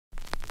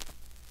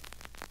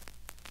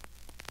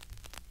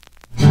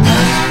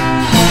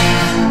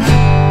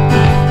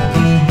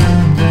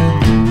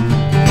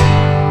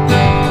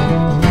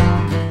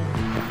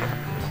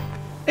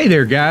Hey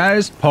there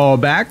guys, Paul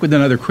back with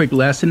another quick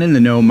lesson in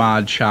the No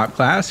Mod Shop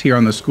class here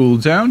on the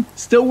Skooled Zone.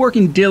 Still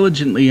working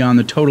diligently on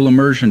the Total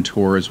Immersion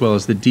Tour as well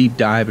as the deep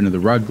dive into the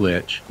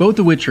Rᴇғᴇʀᴇᴅ, both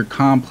of which are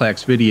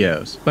complex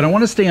videos. But I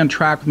want to stay on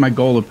track with my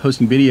goal of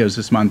posting videos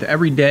this month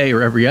every day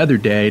or every other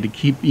day to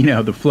keep,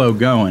 the flow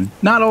going.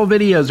 Not all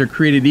videos are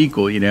created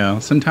equal,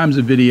 Sometimes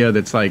a video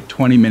that's like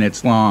 20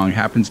 minutes long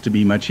happens to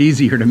be much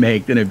easier to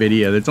make than a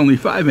video that's only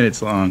 5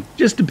 minutes long.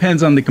 Just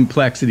depends on the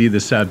complexity of the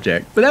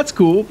subject. But that's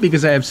cool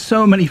because I have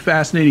so many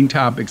fascinating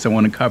topics I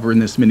want to cover in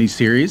this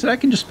mini-series, I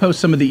can just post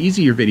some of the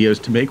easier videos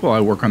to make while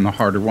I work on the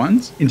harder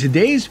ones. In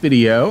today's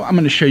video, I'm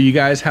going to show you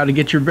guys how to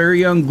get your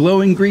very own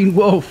glowing green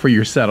wolf for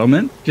your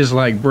settlement, just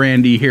like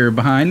Brandy here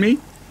behind me.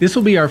 This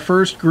will be our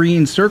first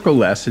green circle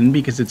lesson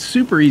because it's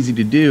super easy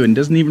to do and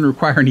doesn't even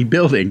require any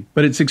building,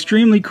 but it's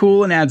extremely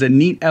cool and adds a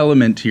neat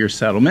element to your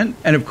settlement.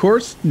 And of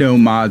course, no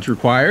mods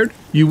required.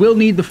 You will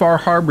need the Far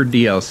Harbor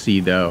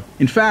DLC though.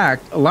 In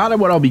fact, a lot of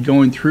what I'll be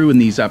going through in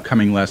these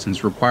upcoming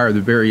lessons require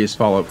the various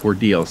Fallout 4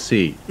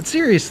 DLC. But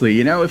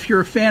seriously, if you're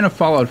a fan of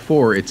Fallout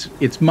 4,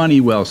 it's money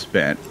well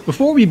spent.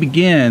 Before we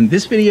begin,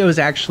 this video is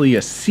actually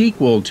a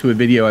sequel to a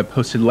video I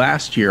posted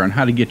last year on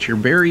how to get your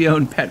very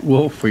own pet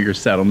wolf for your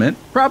settlement.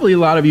 Probably a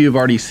lot of you have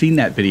already seen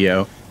that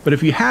video. But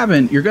if you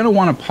haven't, you're going to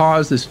want to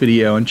pause this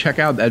video and check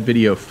out that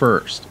video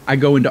first. I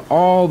go into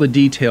all the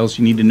details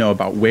you need to know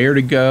about where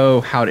to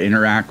go, how to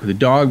interact with a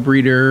dog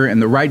breeder,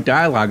 and the right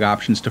dialogue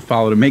options to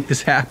follow to make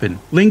this happen.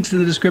 Links in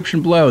the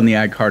description below and the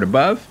ad card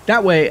above.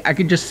 That way, I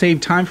can just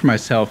save time for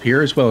myself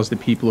here as well as the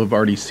people who have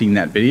already seen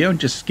that video and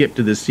just skip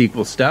to the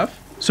sequel stuff.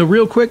 So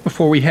real quick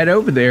before we head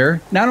over there,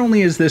 not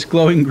only is this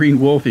glowing green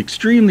wolf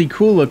extremely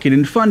cool looking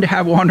and fun to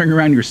have wandering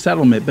around your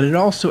settlement, but it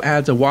also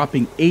adds a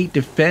whopping 8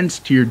 defense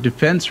to your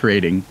defense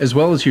rating, as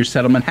well as your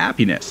settlement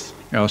happiness.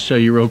 Here, I'll show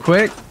you real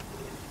quick.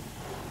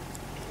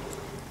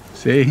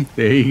 See,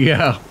 there you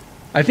go.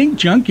 I think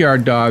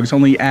junkyard dogs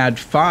only add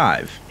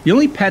 5. The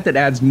only pet that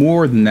adds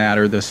more than that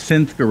are the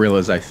synth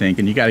gorillas, I think,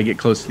 and you got to get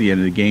close to the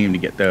end of the game to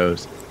get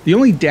those. The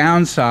only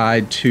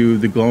downside to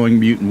the glowing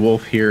mutant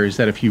wolf here is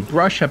that if you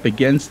brush up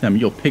against them,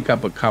 you'll pick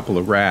up a couple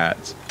of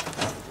rads.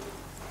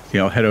 See,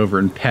 I'll head over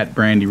and pet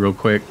Brandy real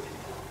quick.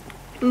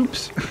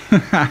 Oops.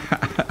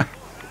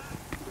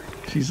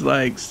 She's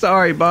like,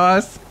 sorry,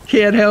 boss.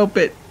 Can't help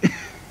it.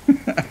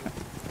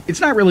 It's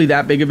not really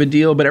that big of a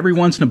deal, but every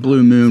once in a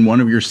blue moon, one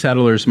of your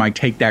settlers might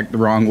take that the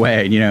wrong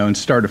way, and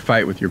start a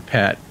fight with your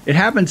pet. It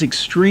happens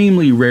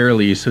extremely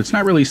rarely, so it's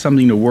not really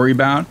something to worry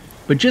about.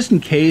 But just in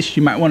case,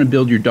 you might want to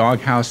build your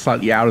doghouse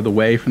slightly out of the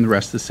way from the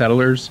rest of the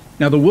settlers.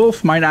 Now, the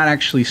wolf might not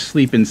actually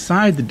sleep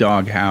inside the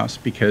doghouse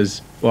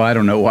because, well, I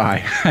don't know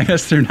why. I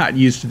guess they're not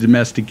used to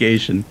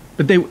domestication.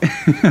 But they,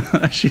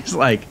 she's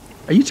like,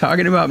 are you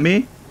talking about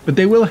me? But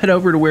they will head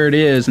over to where it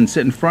is and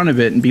sit in front of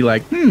it and be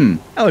like, that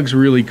looks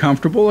really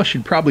comfortable. I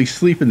should probably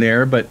sleep in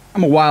there, but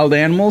I'm a wild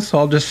animal, so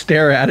I'll just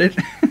stare at it.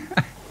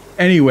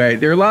 Anyway,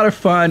 they're a lot of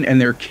fun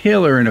and they're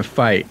killer in a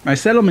fight. My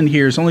settlement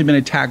here has only been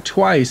attacked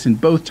twice, and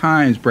both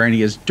times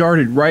Brandy has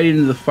darted right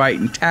into the fight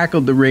and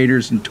tackled the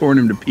raiders and torn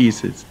them to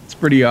pieces. It's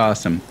pretty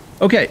awesome.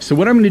 Okay, so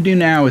what I'm going to do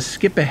now is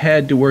skip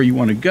ahead to where you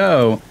want to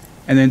go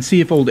and then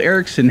see if old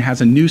Erickson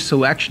has a new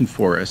selection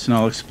for us, and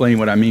I'll explain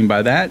what I mean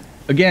by that.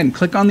 Again,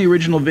 click on the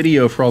original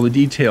video for all the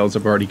details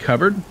I've already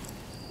covered.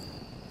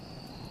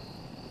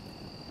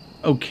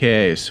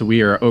 Okay, so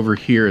we are over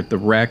here at the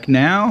wreck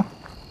now.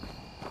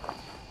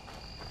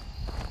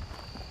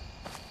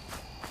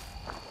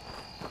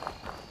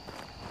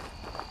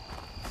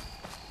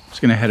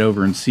 Going to head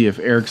over and see if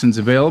Erickson's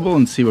available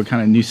and see what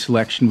kind of new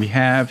selection we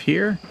have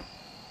here.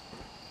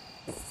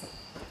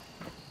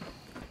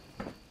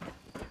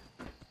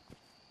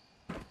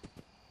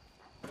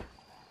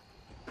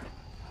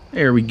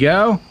 There we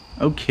go.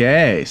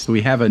 Okay, so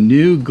we have a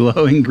new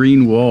glowing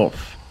green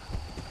wolf.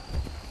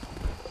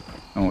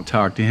 I won't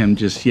talk to him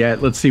just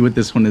yet. Let's see what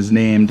this one is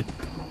named.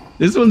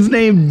 This one's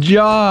named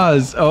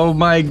Jaws. Oh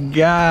my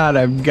god,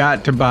 I've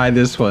got to buy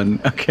this one.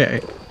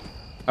 Okay.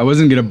 I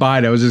wasn't going to buy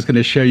it, I was just going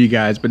to show you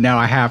guys, but now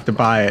I have to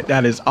buy it.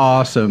 That is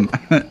awesome.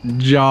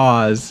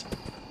 Jaws.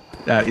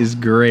 That is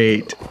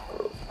great.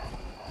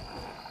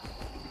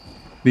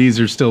 These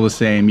are still the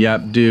same.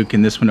 Yep, Duke,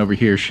 and this one over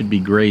here should be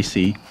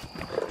Gracie.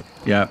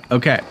 Yep,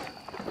 okay.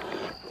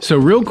 So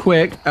real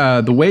quick,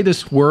 the way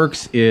this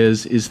works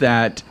is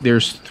that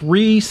there's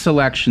 3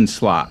 selection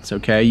slots,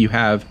 okay? You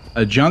have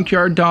a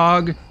junkyard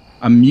dog,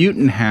 a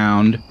mutant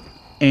hound,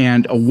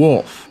 and a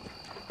wolf.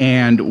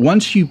 And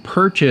once you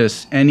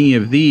purchase any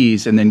of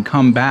these and then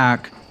come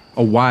back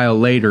a while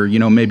later,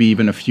 maybe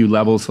even a few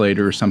levels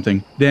later or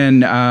something,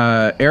 then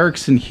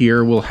Erickson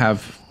here will have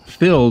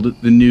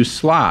filled the new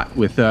slot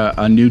with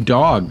a new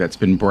dog that's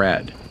been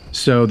bred.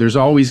 So there's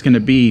always going to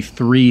be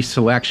 3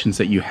 selections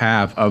that you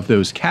have of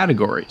those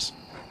categories.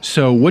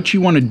 So what you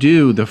want to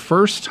do the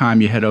first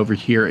time you head over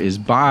here is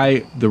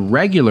buy the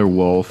regular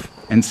wolf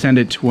and send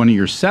it to one of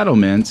your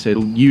settlements.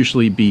 It'll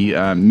usually be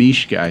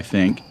Mishka, I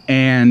think.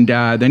 And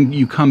then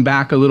you come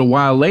back a little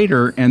while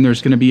later and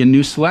there's going to be a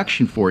new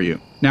selection for you.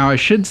 Now, I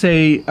should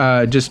say,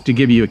 just to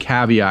give you a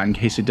caveat in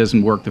case it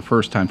doesn't work the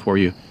first time for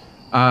you,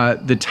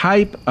 the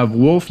type of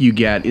wolf you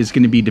get is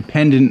going to be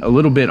dependent a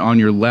little bit on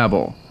your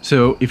level.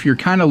 So if you're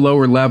kind of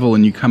lower level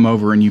and you come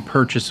over and you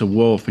purchase a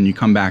wolf and you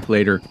come back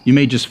later, you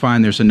may just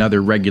find there's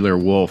another regular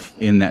wolf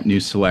in that new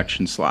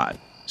selection slot.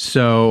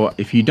 So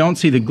if you don't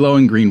see the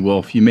glowing green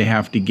wolf, you may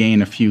have to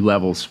gain a few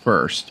levels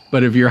first.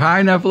 But if you're high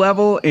enough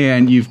level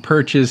and you've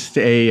purchased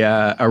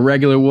a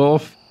regular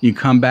wolf, you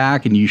come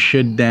back and you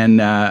should then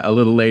a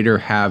little later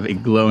have a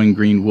glowing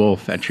green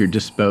wolf at your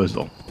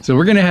disposal. So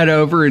we're gonna head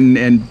over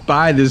and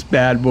buy this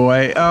bad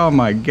boy. Oh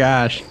my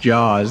gosh,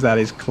 Jaws, that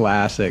is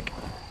classic.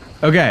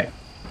 Okay,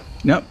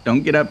 nope,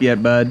 don't get up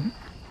yet, bud.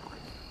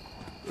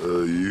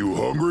 You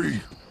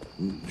hungry?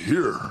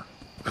 Here,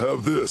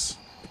 have this.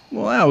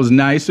 Well, that was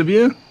nice of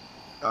you.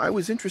 I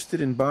was interested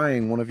in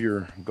buying one of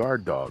your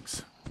guard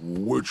dogs.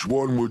 Which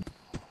one would...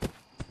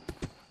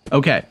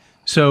 Okay,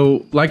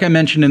 so like I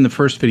mentioned in the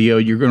first video,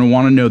 you're going to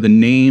want to know the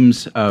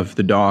names of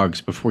the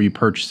dogs before you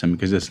purchase them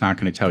because it's not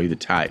going to tell you the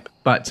type.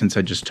 But since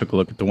I just took a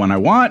look at the one I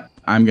want,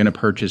 I'm going to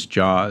purchase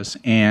Jaws.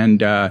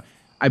 And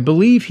I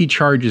believe he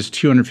charges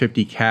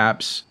 250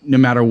 caps no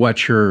matter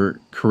what your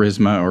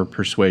charisma or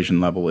persuasion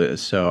level is.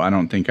 So I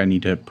don't think I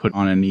need to put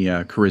on any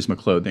charisma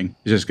clothing.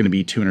 It's just going to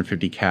be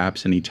 250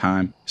 caps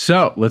anytime.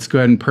 So let's go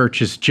ahead and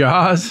purchase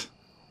Jaws.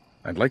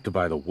 I'd like to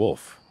buy the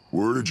wolf.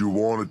 Where did you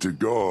want it to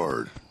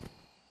guard?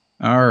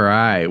 All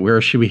right,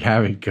 where should we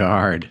have it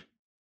guard?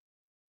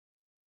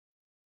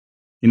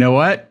 You know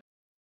what?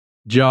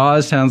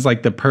 Jaws sounds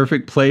like the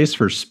perfect place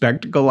for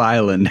Spectacle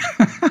Island.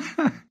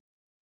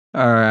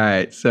 All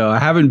right, so I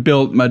haven't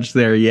built much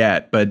there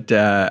yet, but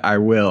I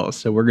will.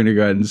 So we're going to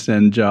go ahead and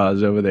send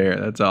Jaws over there.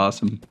 That's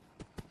awesome.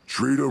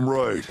 Treat them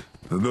right,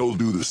 and they'll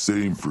do the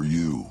same for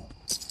you.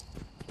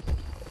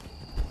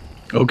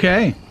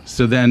 Okay,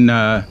 so then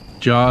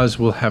Jaws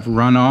will have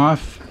run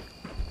off.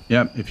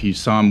 Yep, if you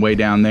saw him way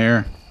down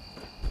there.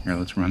 Here,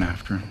 let's run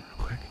after him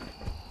real quick.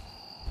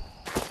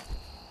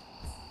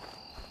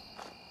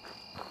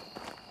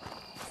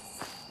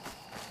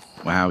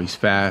 Wow, he's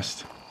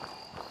fast.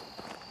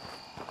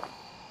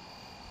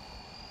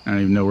 I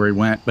don't even know where he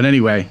went. But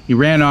anyway, he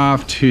ran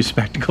off to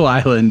Spectacle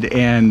Island,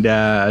 and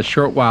a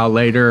short while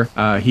later,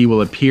 he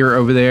will appear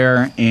over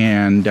there.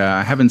 And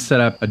I haven't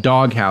set up a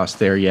doghouse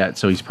there yet,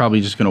 so he's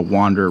probably just going to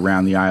wander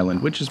around the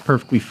island, which is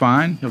perfectly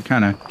fine. He'll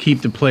kind of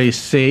keep the place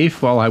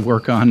safe while I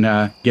work on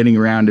getting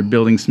around to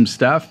building some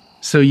stuff.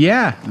 So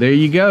yeah, there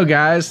you go,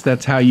 guys.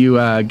 That's how you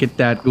get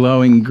that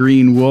glowing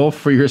green wolf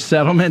for your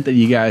settlement that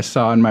you guys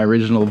saw in my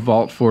original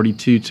Vault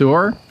 42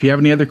 tour. If you have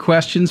any other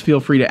questions,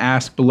 feel free to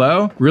ask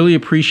below. Really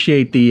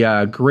appreciate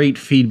the great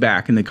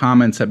feedback and the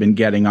comments I've been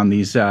getting on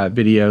these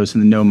videos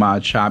in the No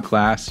Mod Shop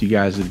class. You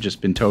guys have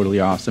just been totally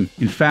awesome.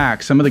 In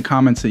fact, some of the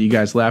comments that you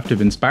guys left have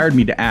inspired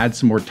me to add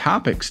some more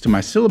topics to my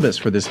syllabus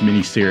for this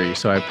mini-series,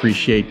 so I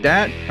appreciate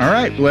that. All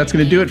right, well, that's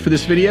going to do it for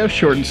this video.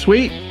 Short and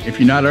sweet. If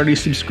you're not already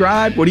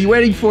subscribed, what are you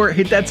waiting for?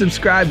 Hit that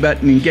subscribe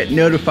button and get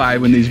notified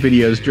when these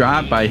videos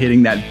drop by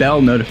hitting that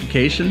bell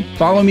notification.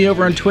 Follow me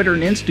over on Twitter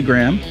and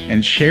Instagram,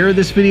 and share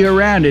this video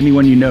around to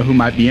anyone you know who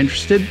might be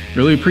interested.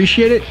 Really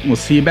appreciate it. We'll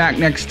see you back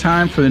next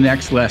time for the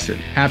next lesson.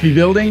 Happy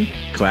building.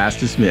 Class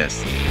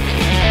dismissed.